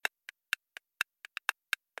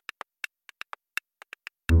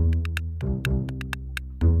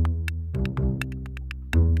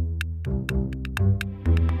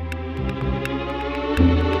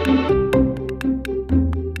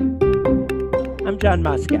I'm John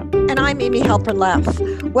Moscow. And I'm Amy Halpern-Laff.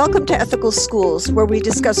 Welcome to Ethical Schools, where we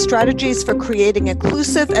discuss strategies for creating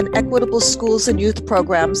inclusive and equitable schools and youth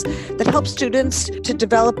programs that help students to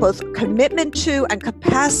develop both commitment to and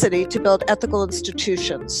capacity to build ethical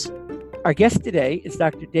institutions. Our guest today is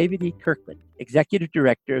Dr. David E. Kirkland, Executive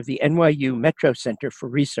Director of the NYU Metro Center for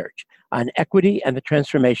Research on Equity and the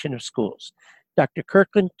Transformation of Schools. Dr.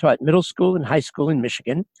 Kirkland taught middle school and high school in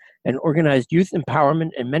Michigan and organized youth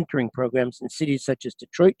empowerment and mentoring programs in cities such as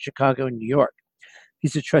Detroit, Chicago, and New York.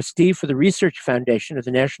 He's a trustee for the Research Foundation of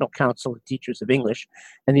the National Council of Teachers of English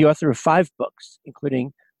and the author of 5 books,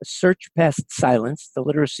 including A Search Past Silence, The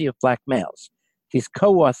Literacy of Black Males. He's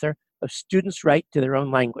co-author of Students' Right to Their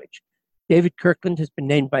Own Language. David Kirkland has been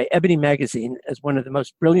named by Ebony Magazine as one of the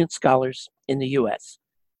most brilliant scholars in the U.S.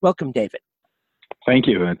 Welcome, David. Thank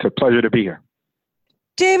you. It's a pleasure to be here.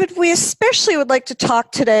 David, we especially would like to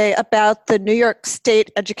talk today about the New York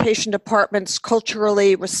State Education Department's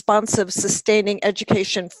Culturally Responsive Sustaining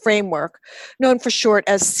Education Framework, known for short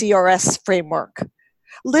as CRS Framework.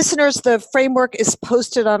 Listeners, the framework is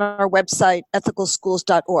posted on our website,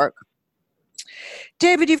 ethicalschools.org.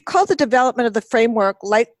 David, you've called the development of the framework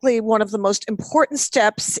likely one of the most important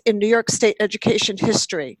steps in New York State education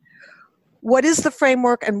history. What is the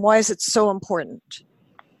framework and why is it so important?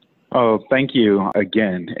 Oh, thank you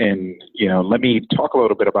again. And, let me talk a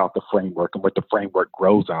little bit about the framework and what the framework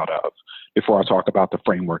grows out of before I talk about the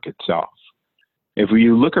framework itself. If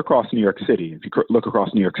you look across New York City, if you look across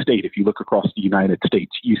New York State, if you look across the United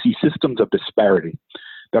States, you see systems of disparity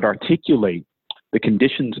that articulate the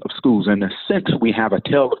conditions of schools. In a sense, we have a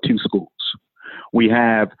tale of two schools. We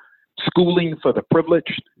have schooling for the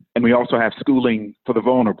privileged, and we also have schooling for the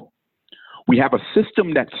vulnerable. We have a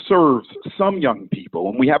system that serves some young people,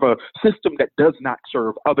 and we have a system that does not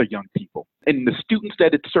serve other young people. And the students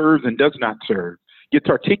that it serves and does not serve gets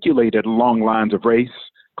articulated along lines of race,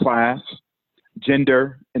 class,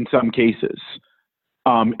 gender, in some cases,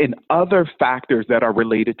 and other factors that are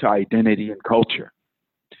related to identity and culture.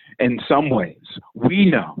 In some ways, we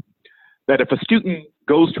know that if a student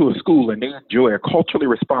goes to a school and they enjoy a culturally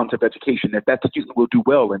responsive education, that student will do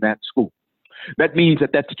well in that school. That means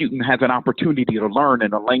that student has an opportunity to learn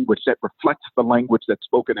in a language that reflects the language that's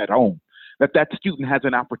spoken at home. That student has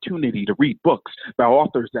an opportunity to read books by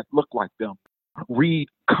authors that look like them, read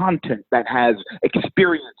content that has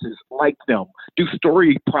experiences like them, do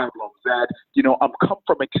story problems that, come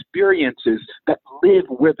from experiences that live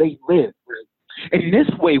where they live. And in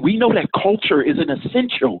this way, we know that culture is an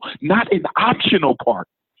essential, not an optional part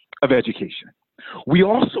of education. We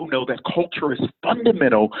also know that culture is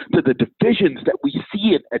fundamental to the divisions that we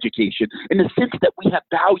see in education, in the sense that we have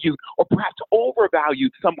valued or perhaps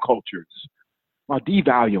overvalued some cultures while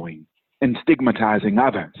devaluing and stigmatizing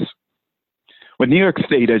others. What New York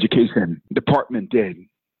State Education Department did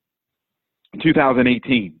in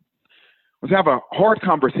 2018 was have a hard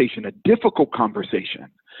conversation, a difficult conversation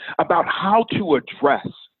about how to address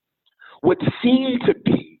what seemed to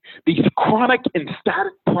be these chronic and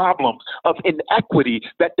static problems of inequity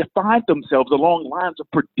that define themselves along lines of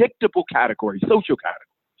predictable categories, social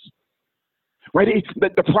categories.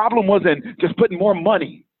 Right? The problem wasn't just putting more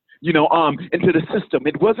money, into the system.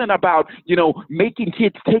 It wasn't about, making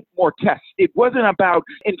kids take more tests. It wasn't about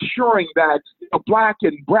ensuring that Black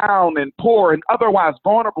and brown and poor and otherwise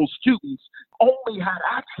vulnerable students only had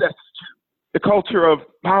access to the culture of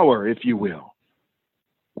power, if you will.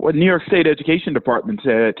 What New York State Education Department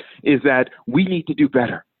said is that we need to do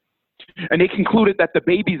better. And they concluded that the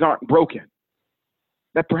babies aren't broken,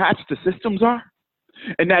 that perhaps the systems are,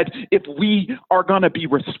 and that if we are going to be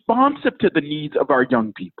responsive to the needs of our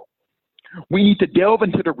young people, we need to delve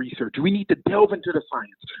into the research. We need to delve into the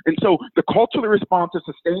science. And so the culturally responsive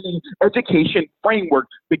sustaining education framework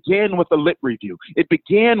began with a lit review. It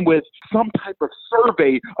began with some type of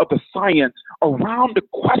survey of the science around the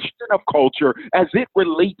question of culture as it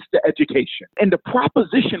relates to education. And the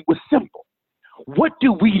proposition was simple. What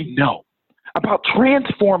do we know about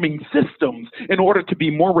transforming systems in order to be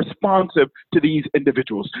more responsive to these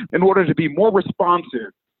individuals, in order to be more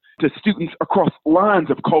responsive to students across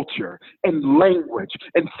lines of culture and language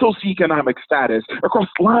and socioeconomic status, across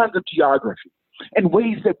lines of geography, in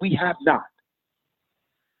ways that we have not?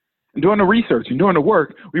 And doing the research and doing the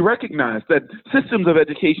work, we recognize that systems of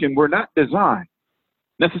education were not designed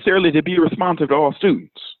necessarily to be responsive to all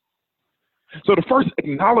students. So the first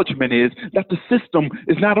acknowledgement is that the system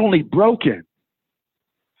is not only broken,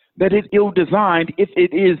 that it's ill-designed if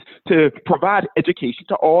it is to provide education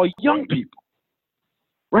to all young people.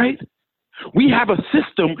 Right? We have a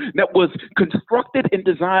system that was constructed and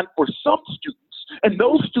designed for some students, and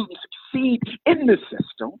those students succeed in this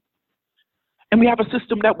system. And we have a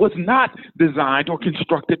system that was not designed or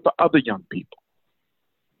constructed for other young people.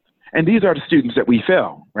 And these are the students that we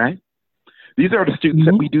fail, right? These are the students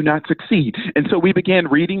that we do not succeed. And so we began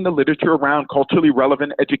reading the literature around culturally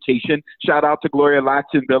relevant education. Shout out to Gloria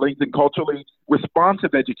Ladson-Billings, and culturally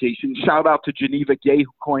responsive education. Shout out to Geneva Gay,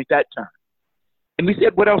 who coined that term. And we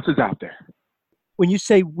said, what else is out there? When you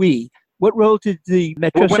say we, what role did the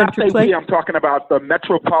Metro When Center I say play? we, I'm talking about the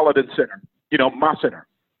Metropolitan Center, my center.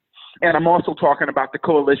 And I'm also talking about the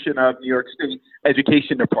coalition of New York State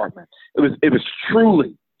Education Department. It was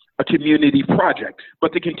truly a community project.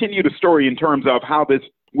 But to continue the story in terms of how this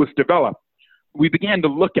was developed, we began to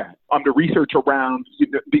look at the research around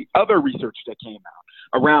the other research that came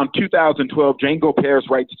out. Around 2012, Jane Gopers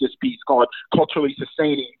writes this piece called Culturally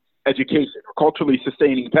Sustaining Education or Culturally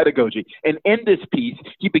Sustaining Pedagogy. And in this piece,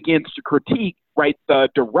 he begins to critique, the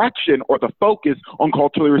direction or the focus on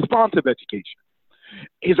culturally responsive education.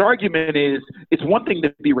 His argument is it's one thing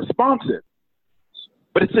to be responsive,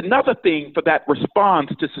 but it's another thing for that response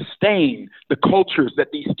to sustain the cultures that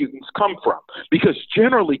these students come from. Because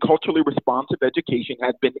generally, culturally responsive education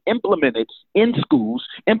has been implemented in schools,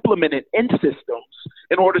 implemented in systems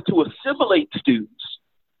in order to assimilate students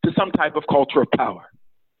to some type of culture of power,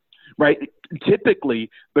 right? Typically,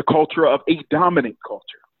 the culture of a dominant culture.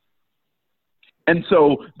 And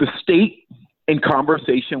so the state, in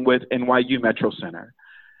conversation with NYU Metro Center,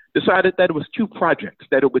 decided that it was two projects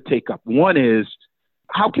that it would take up. One is,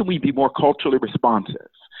 how can we be more culturally responsive?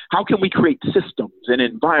 How can we create systems and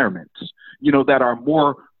environments, that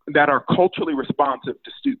are culturally responsive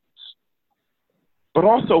to students? But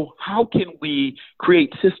also, how can we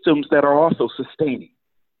create systems that are also sustaining,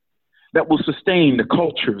 that will sustain the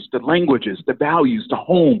cultures, the languages, the values, the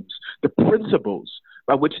homes, the principles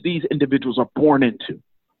by which these individuals are born into?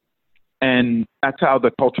 And that's how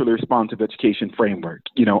the culturally responsive education framework,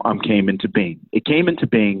 came into being. It came into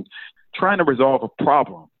being trying to resolve a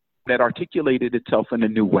problem that articulated itself in a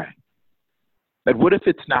new way. That what if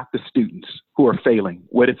it's not the students who are failing?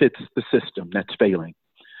 What if it's the system that's failing?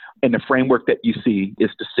 And the framework that you see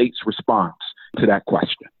is the state's response to that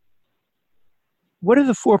question. What are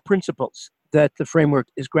the four principles that the framework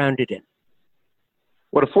is grounded in?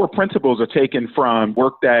 Well, the four principles are taken from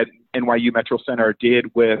work that NYU Metro Center did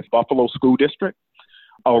with Buffalo School District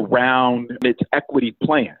around its equity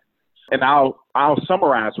plan. And I'll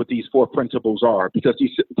summarize what these four principles are, because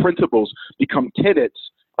these principles become tenets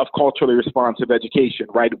of culturally responsive education,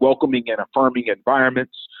 right? Welcoming and affirming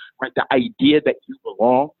environments, right? The idea that you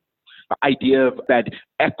belong, the idea that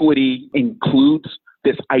equity includes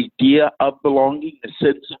this idea of belonging, the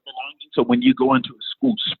sense of belonging. So when you go into a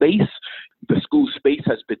school space, the school space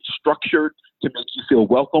has been structured to make you feel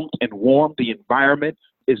welcomed and warm. The environment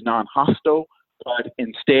is non-hostile, but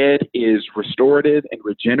instead is restorative and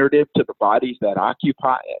regenerative to the bodies that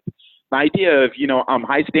occupy it. The idea of,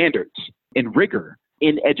 high standards and rigor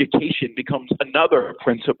in education becomes another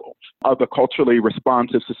principle of the culturally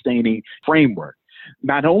responsive sustaining framework.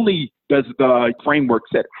 Not only does the framework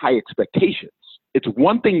set high expectations, it's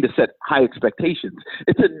one thing to set high expectations.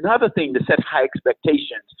 It's another thing to set high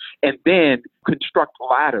expectations and then construct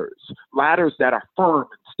ladders that are firm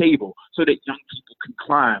and stable so that young people can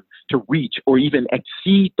climb to reach or even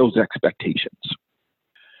exceed those expectations.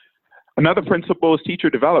 Another principle is teacher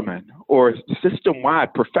development or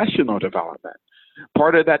system-wide professional development.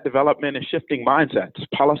 Part of that development is shifting mindsets,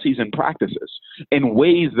 policies, and practices in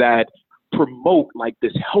ways that promote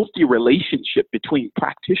this healthy relationship between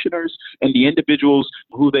practitioners and the individuals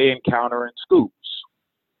who they encounter in schools.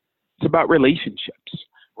 It's about relationships,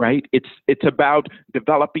 right? It's about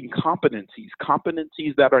developing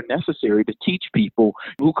competencies that are necessary to teach people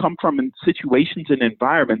who come from situations and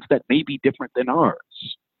environments that may be different than ours.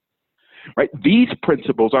 Right? These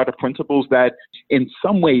principles are the principles that in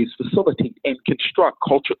some ways facilitate and construct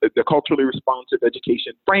the culturally responsive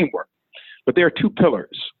education framework. But there are two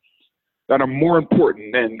pillars that are more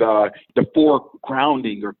important than the four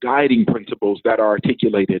grounding or guiding principles that are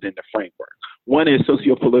articulated in the framework. One is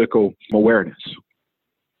sociopolitical awareness.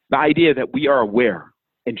 The idea that we are aware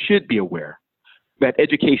and should be aware that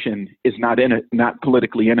education is not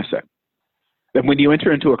politically innocent. That when you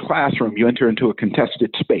enter into a classroom, you enter into a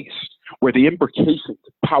contested space where the implications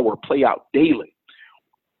of power play out daily.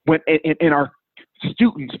 And our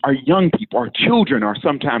students, our young people, our children are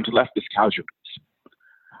sometimes left as casualties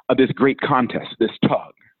of this great contest, this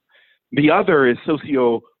tug. The other is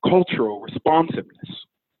socio-cultural responsiveness.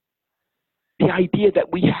 The idea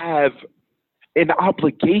that we have an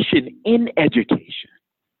obligation in education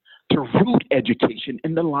to root education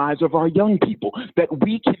in the lives of our young people, that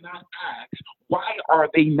we cannot ask, why are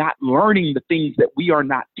they not learning the things that we are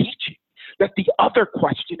not teaching? that the other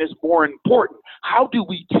question is more important. How do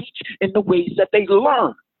we teach in the ways that they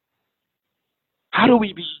learn? How do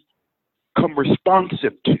we become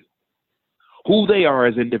responsive to who they are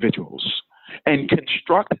as individuals and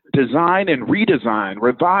construct, design, and redesign,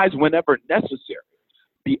 revise whenever necessary,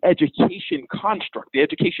 the education construct, the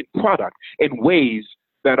education product in ways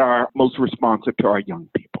that are most responsive to our young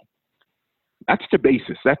people? That's the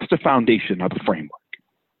basis. That's the foundation of the framework.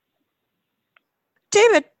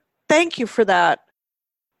 David, thank you for that.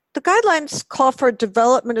 The guidelines call for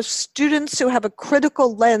development of students who have a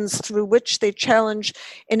critical lens through which they challenge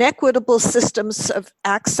inequitable systems of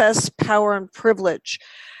access, power, and privilege.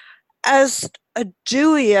 As a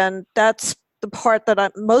Deweyan, that's the part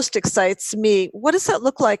that most excites me. What does that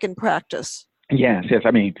look like in practice? Yes.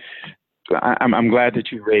 I mean, I'm glad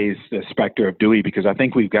that you raised the specter of Dewey, because I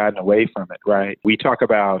think we've gotten away from it, right? We talk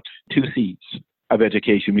about 2 C's of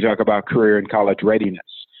education. We talk about career and college readiness.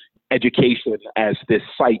 Education as this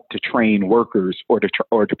site to train workers or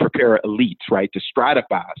to prepare elites, right, to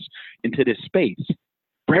stratify us into this space.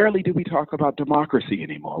 Rarely do we talk about democracy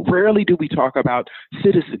anymore. Rarely do we talk about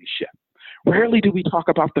citizenship. Rarely do we talk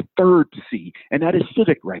about the 3rd C, and that is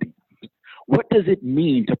civic readiness. What does it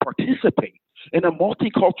mean to participate in a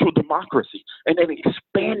multicultural democracy and an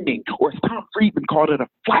expanding, or as Tom Friedman called it, a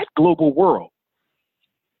flat global world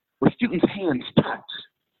where students' hands touch,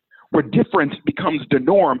 where difference becomes the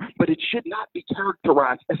norm, but it should not be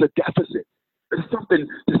characterized as a deficit. It's something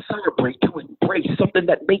to celebrate, to embrace, something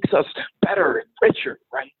that makes us better and richer,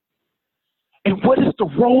 right? And what is the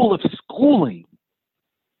role of schooling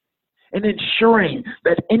in ensuring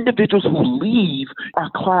that individuals who leave our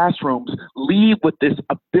classrooms leave with this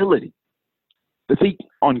ability to think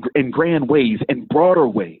in grand ways, in broader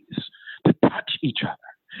ways, to touch each other?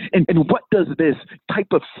 And what does this type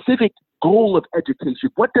of civic goal of education,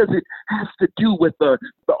 what does it have to do with the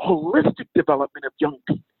holistic development of young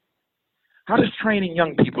people? How does training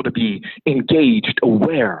young people to be engaged,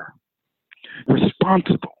 aware,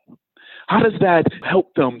 responsible? How does that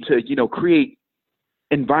help them to, create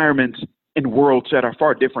environments and worlds that are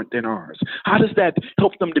far different than ours? How does that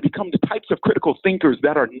help them to become the types of critical thinkers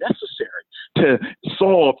that are necessary to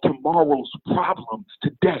solve tomorrow's problems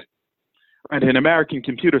today? And an American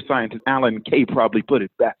computer scientist, Alan Kay, probably put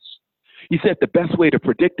it best. He said the best way to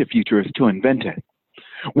predict the future is to invent it.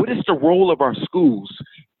 What is the role of our schools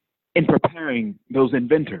in preparing those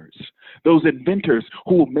inventors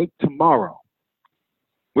who will make tomorrow?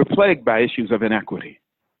 We're plagued by issues of inequity.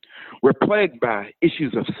 We're plagued by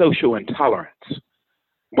issues of social intolerance,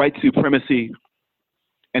 white supremacy,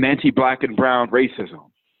 and anti-Black and brown racism.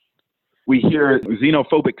 We hear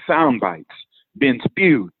xenophobic sound bites being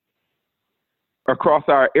spewed across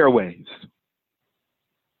our airwaves.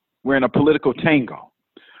 We're in a political tango.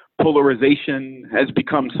 Polarization has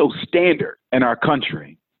become so standard in our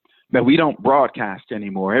country that we don't broadcast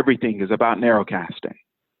anymore. Everything is about narrowcasting.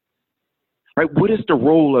 Right? What is the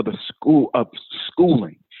role of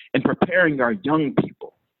schooling in preparing our young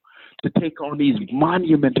people to take on these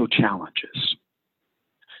monumental challenges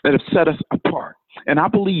that have set us apart? And I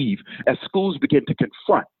believe as schools begin to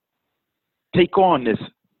confront, take on this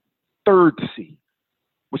 3rd C,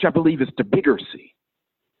 which I believe is the bigger C,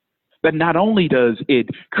 that not only does it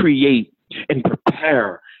create and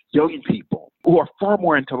prepare young people who are far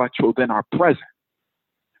more intellectual than our present,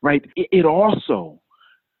 right? It also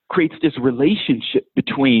creates this relationship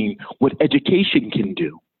between what education can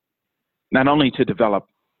do, not only to develop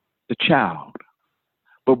the child,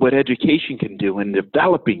 but what education can do in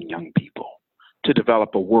developing young people to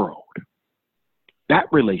develop a world. That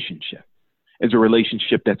relationship is a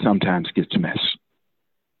relationship that sometimes gets missed.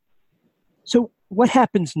 So what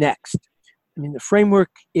happens next? I mean, the framework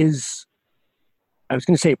is, I was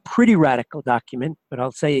going to say a pretty radical document, but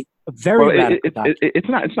I'll say a very radical document.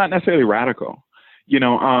 It's not necessarily radical.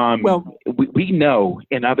 We know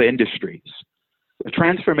in other industries, the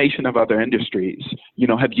transformation of other industries,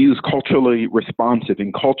 have used culturally responsive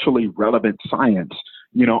and culturally relevant science,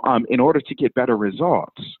 in order to get better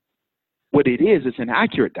results. What it is an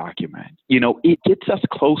accurate document. It gets us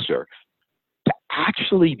closer to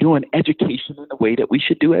actually doing education in the way that we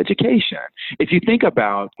should do education. If you think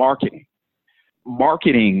about marketing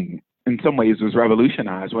in some ways was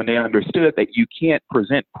revolutionized when they understood that you can't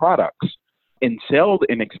present products and sell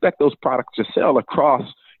and expect those products to sell across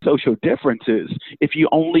social differences if you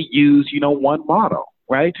only use, one model,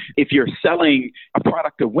 right? If you're selling a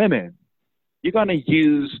product to women, you're going to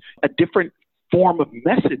use a different form of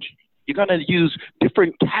messaging. You're going to use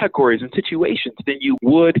different categories and situations than you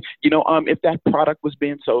would, if that product was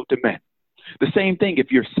being sold to men. The same thing,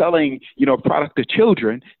 if you're selling, a product to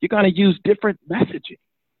children, you're going to use different messaging.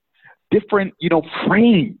 different,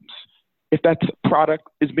 frames if that product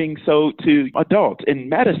is being sold to adults in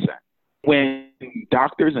medicine. When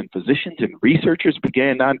doctors and physicians and researchers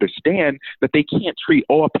began to understand that they can't treat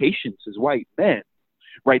all patients as white men,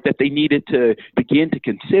 right, that they needed to begin to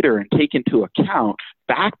consider and take into account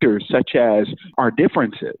factors such as our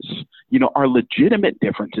differences, our legitimate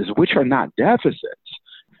differences, which are not deficits,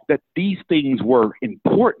 that these things were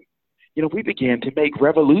important. We began to make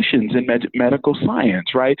revolutions in medical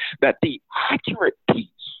science, right, that the accurate piece,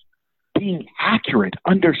 being accurate,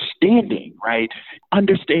 understanding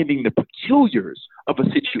the peculiars of a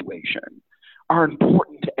situation are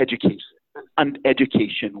important to education and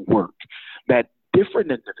education work. That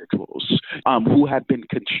different individuals who have been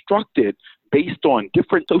constructed based on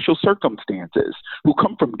different social circumstances, who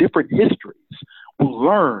come from different histories, will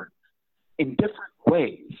learn in different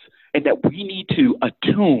ways, and that we need to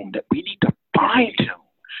attune, that we need to fine-tune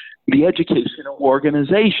the educational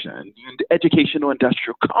organization, the educational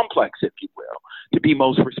industrial complex, if you will, to be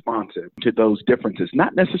most responsive to those differences.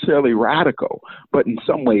 Not necessarily radical, but in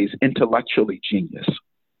some ways intellectually genius.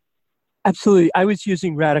 Absolutely. I was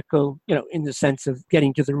using radical, in the sense of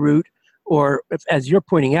getting to the root, or as you're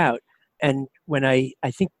pointing out. And when I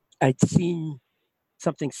think I'd seen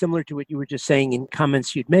something similar to what you were just saying in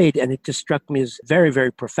comments you'd made, and it just struck me as very,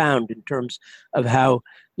 very profound in terms of how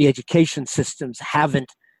the education systems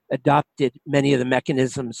haven't adopted many of the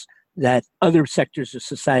mechanisms that other sectors of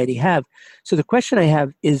society have. So the question I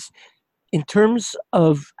have is, in terms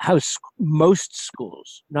of how most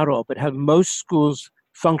schools, not all, but how most schools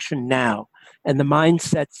function now, and the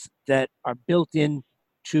mindsets that are built in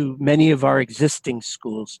to many of our existing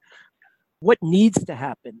schools, what needs to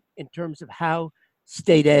happen in terms of how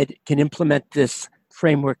state ed can implement this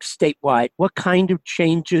framework statewide? What kind of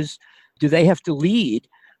changes do they have to lead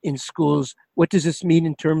in schools? What does this mean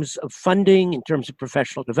in terms of funding, in terms of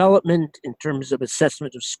professional development, in terms of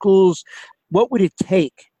assessment of schools? What would it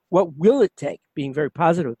take? What will it take, being very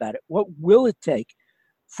positive about it, what will it take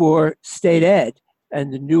for state ed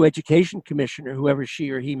and the new education commissioner, whoever she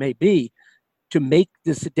or he may be, to make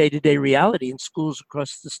this a day-to-day reality in schools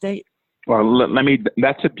across the state? Well,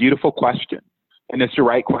 that's a beautiful question. And it's the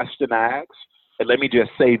right question to ask. And let me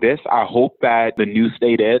just say this. I hope that the new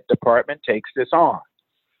state ed department takes this on.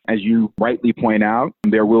 As you rightly point out,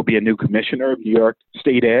 there will be a new commissioner of New York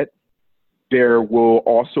State Ed. There will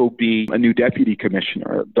also be a new deputy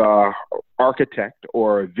commissioner, the architect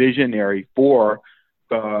or visionary for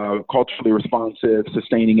the culturally responsive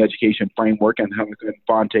sustaining education framework. And Hamilton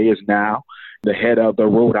Fonte is now the head of the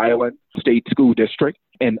Rhode Island State School District.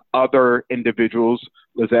 And other individuals,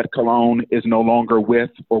 Lizette Colon is no longer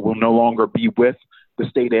with, or will no longer be with, the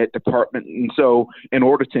state ed department. And so in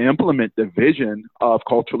order to implement the vision of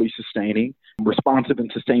culturally sustaining, responsive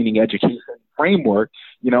and sustaining education framework,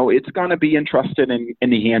 it's going to be entrusted in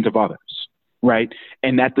the hands of others, right?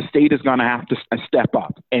 And that the state is going to have to step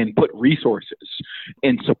up and put resources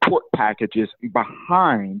and support packages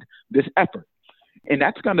behind this effort. And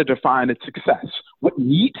that's going to define its success. What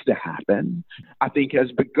needs to happen, I think,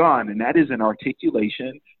 has begun, and that is an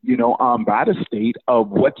articulation, by the state of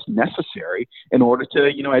what's necessary in order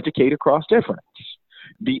to, educate across difference.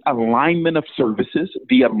 The alignment of services,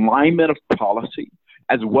 the alignment of policy,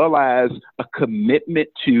 as well as a commitment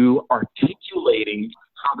to articulating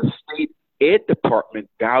how the state ed department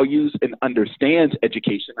values and understands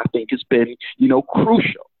education, I think has been,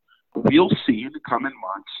 crucial. We'll see in the coming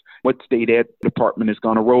months what state ed department is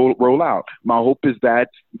going to roll out. My hope is that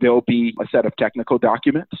there'll be a set of technical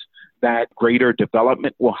documents, that greater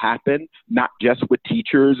development will happen, not just with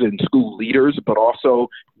teachers and school leaders, but also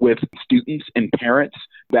with students and parents,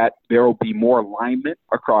 that there will be more alignment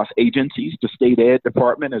across agencies, the state ed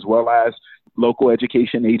department, as well as local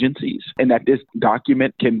education agencies, and that this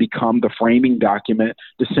document can become the framing document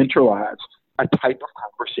to centralize a type of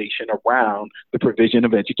conversation around the provision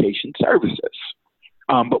of education services.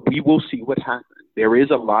 But we will see what happens. There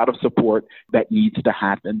is a lot of support that needs to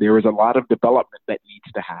happen. There is a lot of development that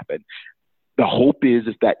needs to happen. The hope is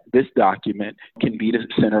that this document can be the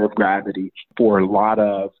center of gravity for a lot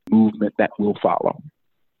of movement that will follow.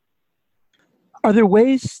 Are there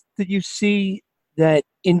ways that you see that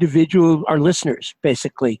our listeners,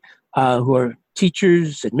 basically, who are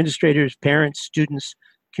teachers, administrators, parents, students,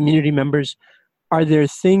 community members, are there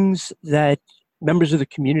things that members of the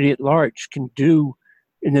community at large can do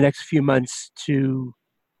in the next few months to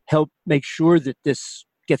help make sure that this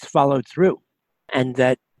gets followed through and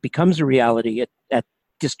that becomes a reality at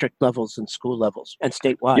district levels and school levels and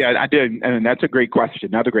statewide? Yeah, I did. And that's a great question.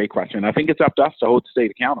 Another great question. I think it's up to us to hold the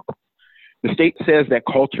state accountable. The state says that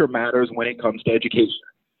culture matters when it comes to education.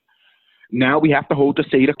 Now we have to hold the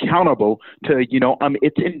state accountable to,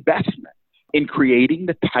 its investment in creating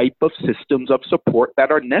the type of systems of support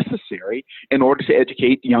that are necessary in order to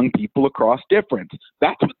educate young people across difference.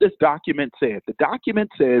 That's what this document says. The document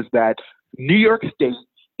says that New York State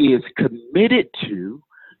is committed to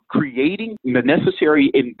creating the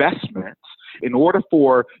necessary investments in order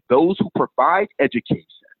for those who provide education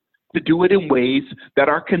to do it in ways that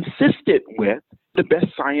are consistent with the best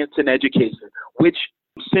science in education, which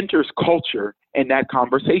centers culture in that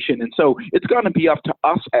conversation. And so it's going to be up to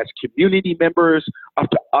us as community members, up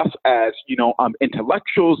to us as,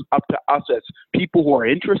 intellectuals, up to us as people who are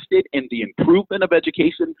interested in the improvement of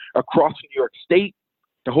education across New York State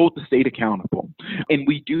to hold the state accountable. And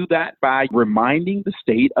we do that by reminding the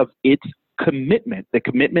state of its commitment, the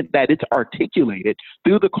commitment that it's articulated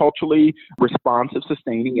through the culturally responsive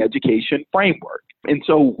sustaining education framework. And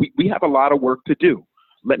so we have a lot of work to do.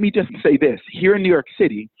 Let me just say this. Here in New York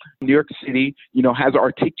City, has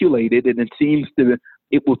articulated, and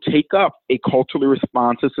it will take up a culturally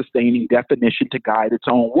responsive sustaining definition to guide its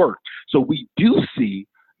own work. So we do see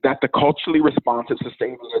that the culturally responsive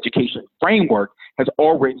sustaining education framework has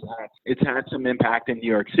already had some impact in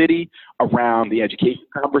New York City around the education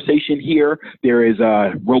conversation here. There is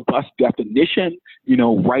a robust definition,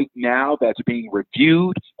 right now that's being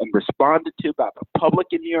reviewed and responded to by the public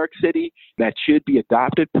in New York City that should be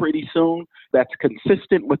adopted pretty soon. That's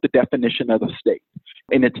consistent with the definition of the state.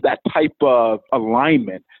 And it's that type of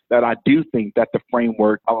alignment that I do think that the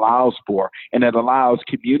framework allows for, and it allows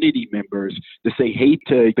community members to say, hey,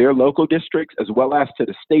 to their local districts as well as to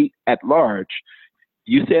the state at large,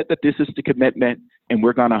 you said that this is the commitment and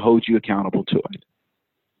we're going to hold you accountable to it.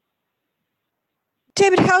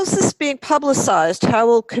 David, how's this being publicized? How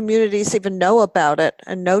will communities even know about it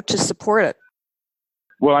and know to support it?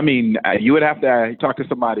 Well, you would have to talk to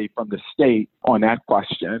somebody from the state on that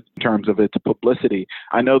question in terms of its publicity.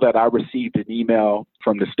 I know that I received an email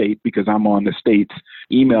from the state because I'm on the state's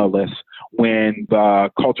email list when the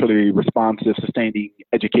culturally responsive sustaining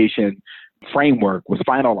education framework was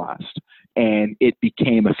finalized and it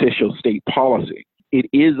became official state policy. It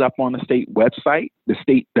is up on the state website. The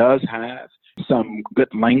state does have some good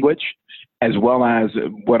language, as well as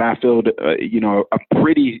what I feel, a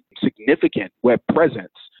pretty significant web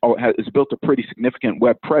presence, or has built a pretty significant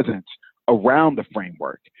web presence around the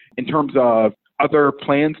framework. In terms of other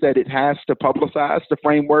plans that it has to publicize the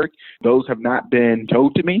framework, those have not been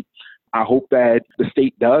told to me. I hope that the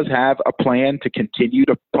state does have a plan to continue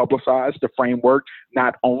to publicize the framework,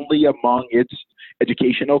 not only among its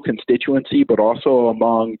educational constituency, but also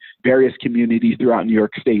among various communities throughout New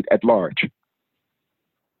York State at large.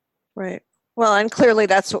 Right. Well, and clearly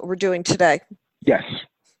that's what we're doing today. Yes.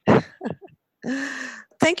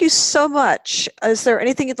 Thank you so much. Is there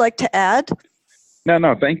anything you'd like to add?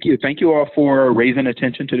 No, thank you. Thank you all for raising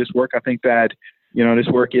attention to this work. I think that, this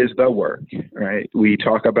work is the work, right? We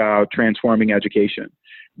talk about transforming education.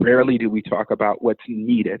 Rarely do we talk about what's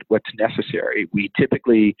needed, what's necessary. We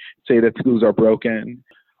typically say that schools are broken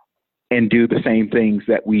and do the same things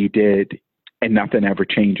that we did and nothing ever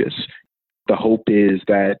changes. The hope is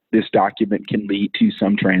that this document can lead to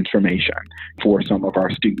some transformation for some of our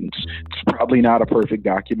students. It's probably not a perfect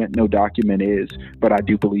document. No document is, but I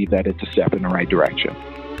do believe that it's a step in the right direction.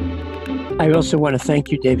 I also want to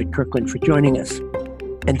thank you, David Kirkland, for joining us.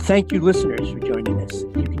 And thank you, listeners, for joining us.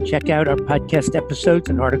 You can check out our podcast episodes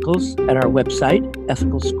and articles at our website,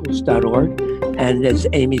 ethicalschools.org. And as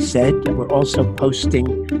Amy said, we're also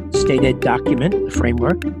posting State Ed Document, the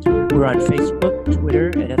framework. We're on Facebook, Twitter,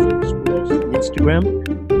 at Ethical Schools, and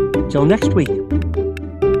Instagram. Until next week.